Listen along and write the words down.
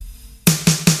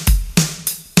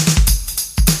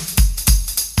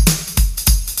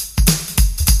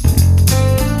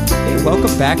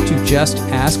back to Just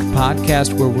Ask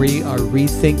Podcast, where we are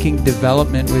rethinking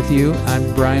development with you.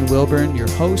 I'm Brian Wilburn,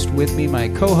 your host. With me, my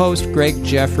co-host, Greg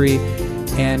Jeffrey.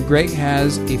 And Greg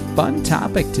has a fun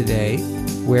topic today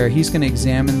where he's going to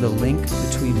examine the link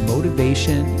between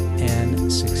motivation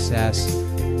and success.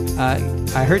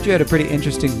 I heard you had a pretty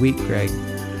interesting week, Greg.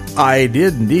 I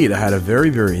did indeed. I had a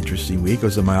very, very interesting week. I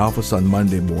was in my office on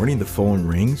Monday morning. The phone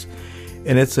rings,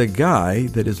 and it's a guy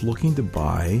that is looking to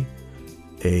buy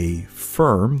a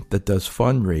firm that does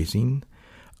fundraising,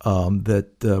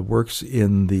 that works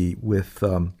with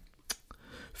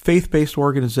faith-based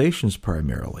organizations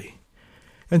primarily.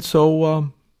 And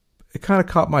so it kind of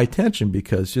caught my attention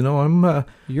because, I'm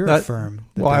You're not, a firm.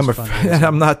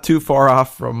 I'm not too far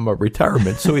off from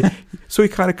retirement. So he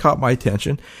kind of caught my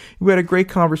attention. We had a great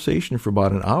conversation for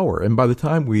about an hour. And by the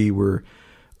time we were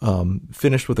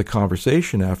finished with the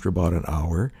conversation after about an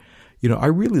hour, I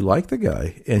really liked the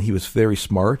guy. And he was very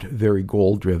smart, very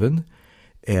goal-driven,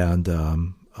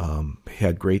 and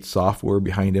had great software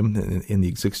behind him in the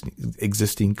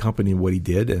existing company and what he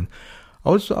did. And I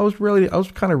was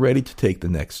kind of ready to take the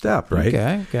next step, right?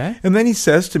 Okay. And then he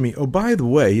says to me, "Oh, by the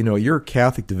way, you're a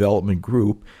Catholic development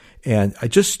group, and I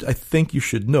think you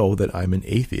should know that I'm an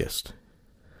atheist."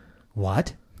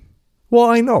 What? Well,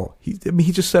 I know. He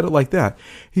just said it like that.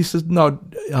 He says, "No,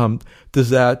 does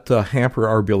that hamper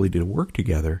our ability to work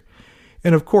together?"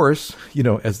 And of course,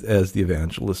 as the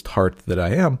evangelist heart that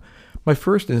I am, my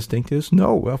first instinct is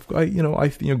no.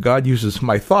 God uses.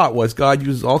 My thought was God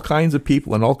uses all kinds of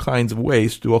people in all kinds of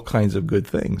ways to do all kinds of good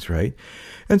things, right?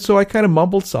 And so I kind of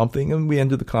mumbled something, and we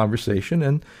ended the conversation,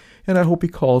 and I hope he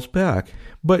calls back.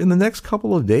 But in the next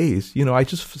couple of days, I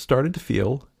just started to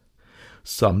feel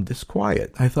some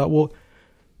disquiet. I thought, well,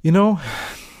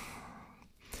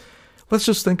 let's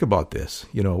just think about this.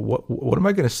 What am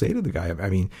I going to say to the guy? I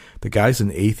mean, the guy's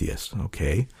an atheist,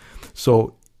 okay?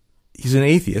 So he's an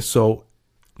atheist, so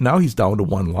now he's down to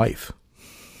one life.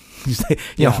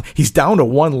 He's down to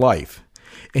one life,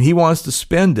 and he wants to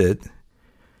spend it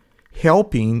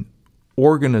helping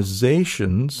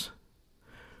organizations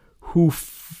who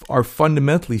are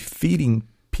fundamentally feeding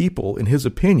people, in his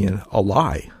opinion, a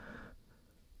lie.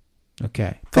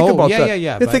 Okay. Think about that.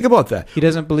 Yeah. Think about that. He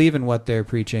doesn't believe in what they're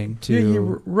preaching to. Yeah,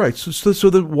 you're right. So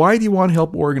why do you want to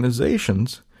help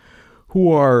organizations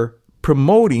who are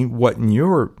promoting what in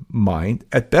your mind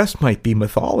at best might be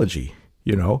mythology,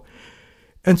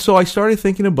 And so I started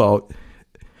thinking about,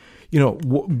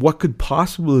 what could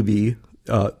possibly be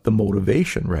the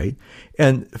motivation, right?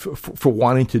 And for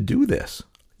wanting to do this,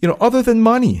 other than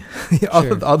money,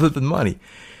 other than money.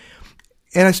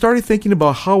 And I started thinking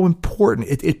about how important,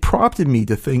 it prompted me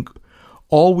to think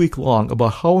all week long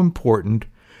about how important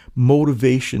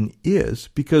motivation is,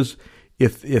 because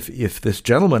if this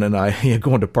gentleman and I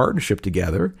go into partnership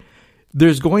together,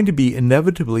 there's going to be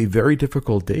inevitably very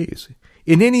difficult days.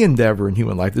 In any endeavor in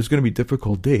human life, there's going to be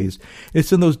difficult days.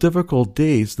 It's in those difficult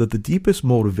days that the deepest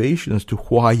motivation as to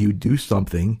why you do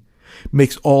something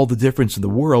makes all the difference in the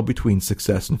world between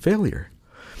success and failure.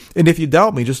 And if you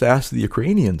doubt me, just ask the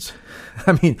Ukrainians.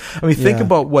 I mean, think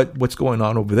about what's going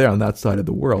on over there on that side of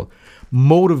the world.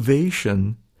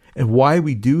 Motivation and why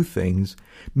we do things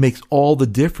makes all the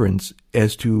difference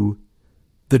as to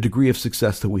the degree of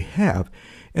success that we have.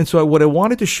 And so what I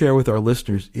wanted to share with our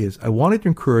listeners is I wanted to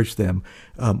encourage them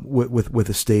with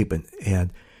a statement.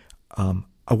 And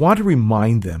I want to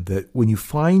remind them that when you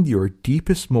find your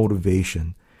deepest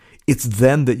motivation, it's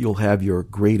then that you'll have your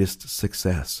greatest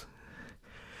success.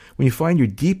 When you find your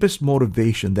deepest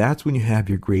motivation, that's when you have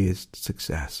your greatest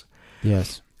success.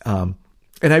 Yes. And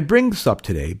I bring this up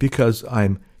today because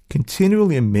I'm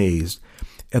continually amazed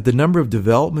at the number of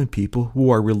development people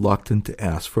who are reluctant to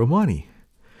ask for money.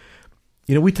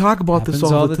 We talk about this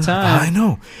all the time. I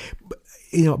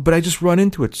know. But I just run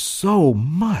into it so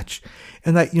much.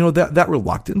 And that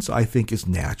reluctance, I think, is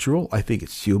natural. I think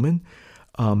it's human.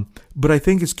 But I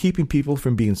think it's keeping people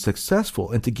from being successful.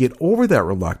 And to get over that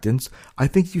reluctance, I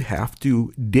think you have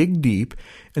to dig deep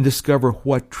and discover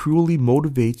what truly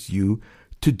motivates you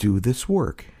to do this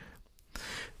work.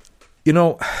 When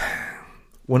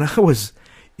I was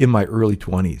in my early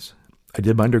 20s, I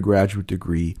did my undergraduate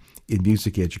degree in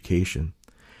music education.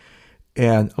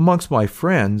 And amongst my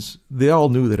friends, they all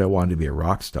knew that I wanted to be a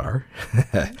rock star.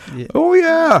 Oh,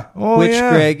 yeah. Which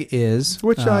Greg is.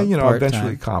 Which I,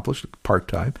 eventually accomplished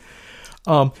part-time.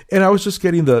 And I was just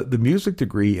getting the music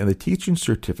degree, and the teaching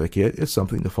certificate is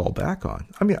something to fall back on.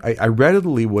 I mean, I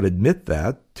readily would admit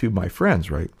that to my friends,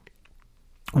 right?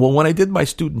 Well, when I did my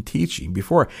student teaching,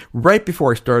 right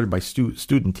before I started my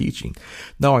student teaching,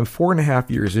 now I'm 4.5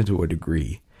 years into a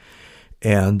degree,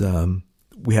 and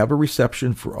we have a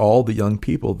reception for all the young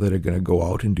people that are going to go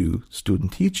out and do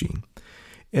student teaching.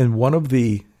 And one of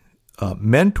the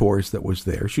mentors that was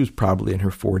there, she was probably in her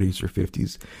 40s or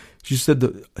 50s, she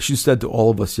said to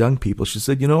all of us young people, she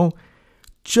said,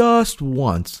 just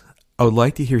once I would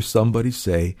like to hear somebody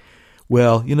say,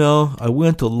 well, I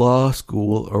went to law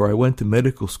school or I went to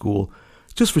medical school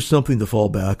just for something to fall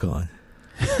back on.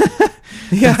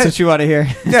 Yeah, that's what you want to hear.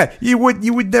 Yeah,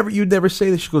 you'd never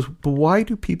say this. She goes, but why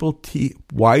do people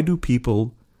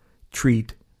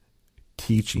treat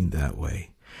teaching that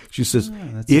way? She says,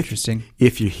 that's interesting.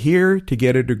 If you're here to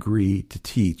get a degree to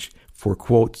teach for,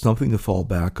 quote, something to fall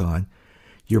back on,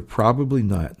 you're probably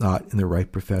not in the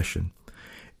right profession.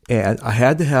 And I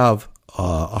had to have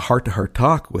a heart-to-heart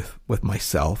talk with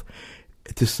myself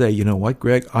to say, you know what,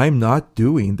 Greg, I'm not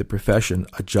doing the profession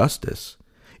a justice.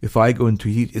 If I go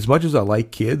into, as much as I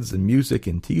like kids and music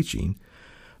and teaching,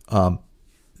 that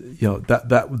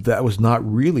was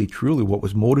not really truly what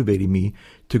was motivating me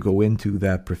to go into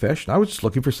that profession. I was just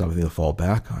looking for something to fall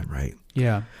back on, right?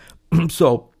 Yeah.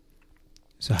 So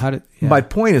my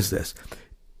point is this: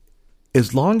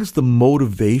 as long as the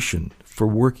motivation for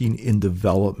working in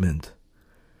development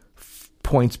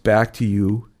points back to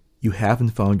you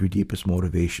haven't found your deepest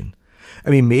motivation.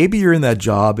 I mean, maybe you're in that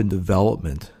job in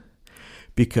development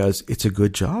because it's a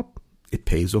good job, it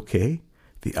pays okay,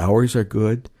 the hours are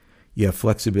good, you have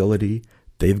flexibility,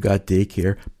 they've got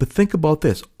daycare. But think about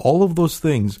this. All of those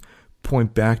things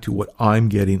point back to what I'm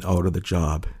getting out of the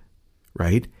job,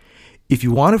 right? If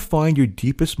you want to find your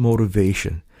deepest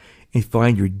motivation and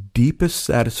find your deepest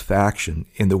satisfaction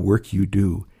in the work you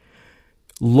do,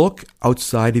 look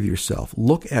outside of yourself.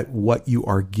 Look at what you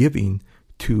are giving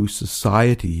to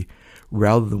society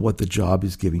rather than what the job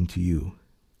is giving to you.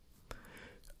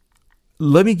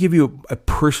 Let me give you a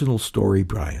personal story,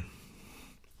 Brian,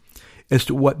 as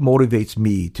to what motivates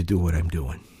me to do what I'm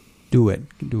doing. Do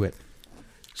it.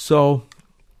 So,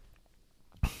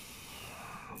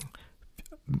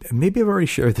 maybe I've already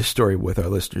shared this story with our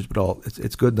listeners, but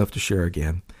it's good enough to share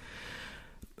again.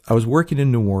 I was working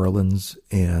in New Orleans,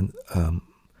 and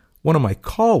one of my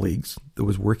colleagues that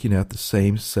was working at the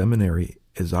same seminary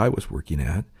as I was working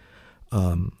at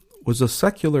was a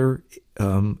secular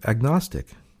agnostic.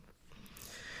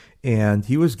 And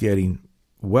he was getting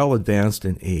well advanced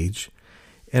in age.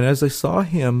 And as I saw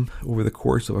him over the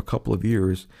course of a couple of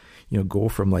years, go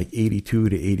from like 82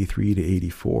 to 83 to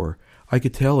 84, I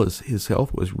could tell his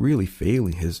health was really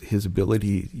failing. His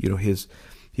ability,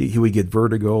 he would get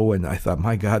vertigo, and I thought,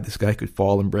 my God, this guy could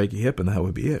fall and break a hip, and that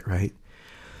would be it, right?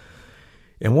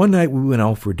 And one night we went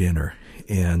out for dinner,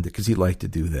 and because he liked to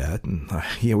do that, and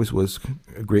he always was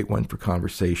a great one for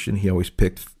conversation. He always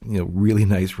picked, really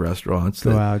nice restaurants.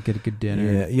 Go out, get a good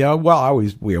dinner. Yeah. Well,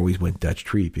 we always went Dutch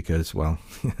treat because, well,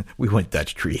 we went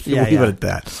Dutch treat. We'll leave it at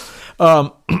that.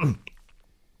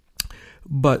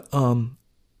 But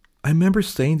I remember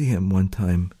saying to him one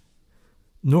time,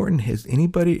 Norton, has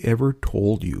anybody ever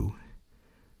told you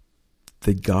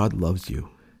that God loves you?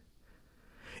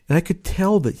 And I could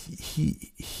tell that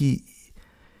he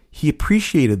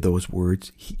appreciated those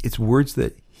words. It's words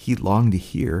that he longed to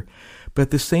hear. But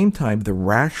at the same time, the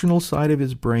rational side of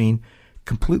his brain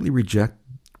completely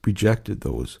rejected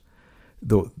those.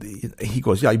 He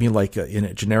goes, yeah, you mean like in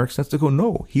a generic sense? I go,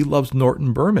 no, he loves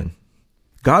Norton Berman.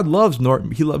 God loves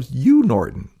Norton. He loves you,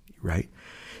 Norton, right?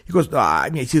 He goes,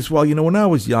 he says, well, when I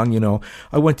was young,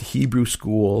 I went to Hebrew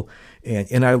school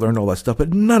and I learned all that stuff,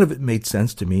 but none of it made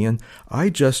sense to me. And I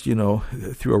just,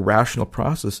 through a rational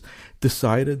process,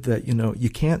 decided that, you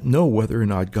can't know whether or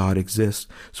not God exists.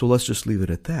 So let's just leave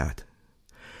it at that.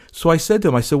 So I said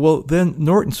to him, well, then,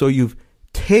 Norton, so you've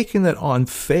taken it on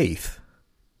faith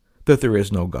that there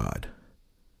is no God.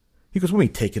 He goes, what do you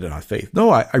mean taking it on faith?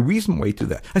 No, I reasoned way to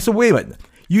that. I said, wait a minute.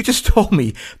 You just told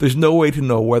me there's no way to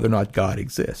know whether or not God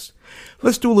exists.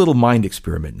 Let's do a little mind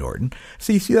experiment, Norton.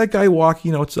 So you see that guy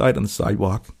walking outside on the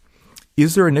sidewalk?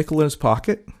 Is there a nickel in his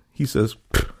pocket? He says,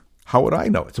 how would I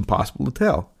know? It's impossible to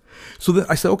tell. So then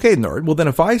I said, okay, Norton, well then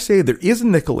if I say there is a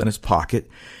nickel in his pocket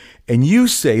and you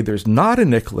say there's not a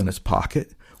nickel in his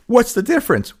pocket, what's the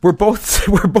difference? We're both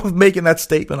making that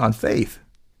statement on faith.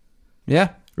 Yeah.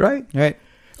 Right? Right.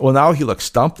 Well, now he looks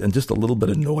stumped and just a little bit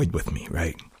annoyed with me,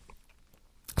 right?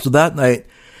 So that night,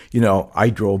 I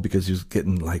drove because he was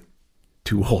getting like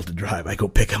too old to drive. I go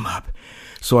pick him up.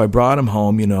 So I brought him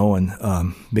home,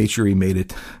 and made sure he made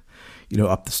it,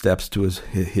 up the steps to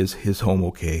his home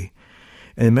okay.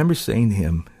 And I remember saying to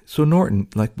him, so Norton,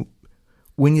 like,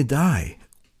 when you die,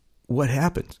 what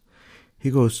happens?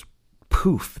 He goes,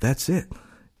 poof, that's it,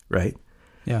 right?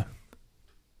 Yeah.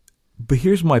 But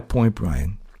here's my point,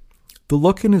 Brian. The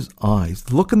look in his eyes,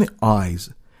 the look in the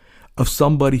eyes of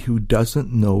somebody who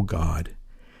doesn't know God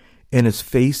and is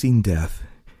facing death,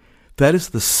 that is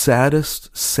the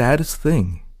saddest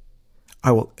thing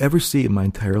I will ever see in my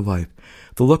entire life.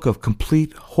 The look of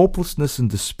complete hopelessness and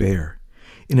despair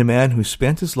in a man who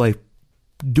spent his life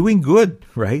doing good,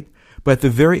 right? But at the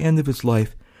very end of his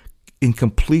life, in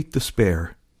complete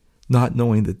despair, not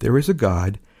knowing that there is a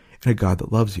God and a God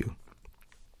that loves you.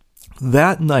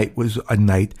 That night was a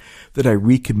night that I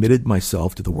recommitted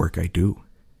myself to the work I do.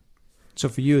 So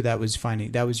for you, that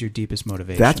was your deepest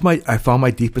motivation. I found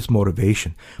my deepest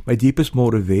motivation. My deepest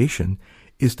motivation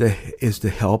is to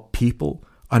help people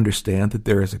understand that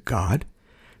there is a God.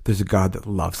 There's a God that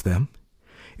loves them.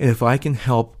 And if I can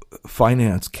help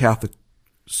finance Catholic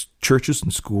churches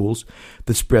and schools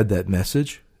that spread that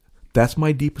message, that's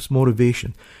my deepest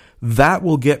motivation. That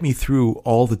will get me through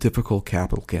all the difficult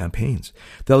capital campaigns.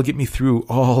 That'll get me through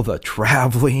all the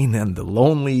traveling and the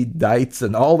lonely nights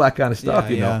and all that kind of stuff,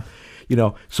 you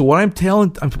know. So what I'm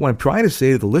trying to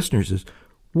say to the listeners is,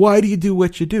 why do you do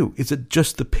what you do? Is it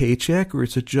just the paycheck, or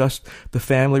is it just the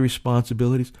family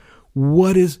responsibilities?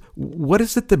 What is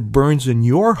it that burns in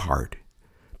your heart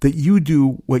that you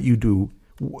do what you do,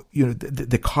 you know,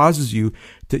 that causes you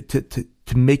to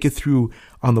make it through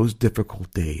on those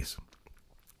difficult days?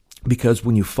 Because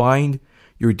when you find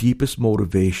your deepest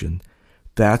motivation,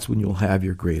 that's when you'll have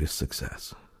your greatest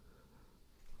success.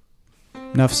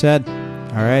 Enough said.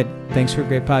 All right. Thanks for a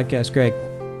great podcast, Greg.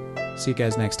 See you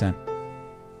guys next time.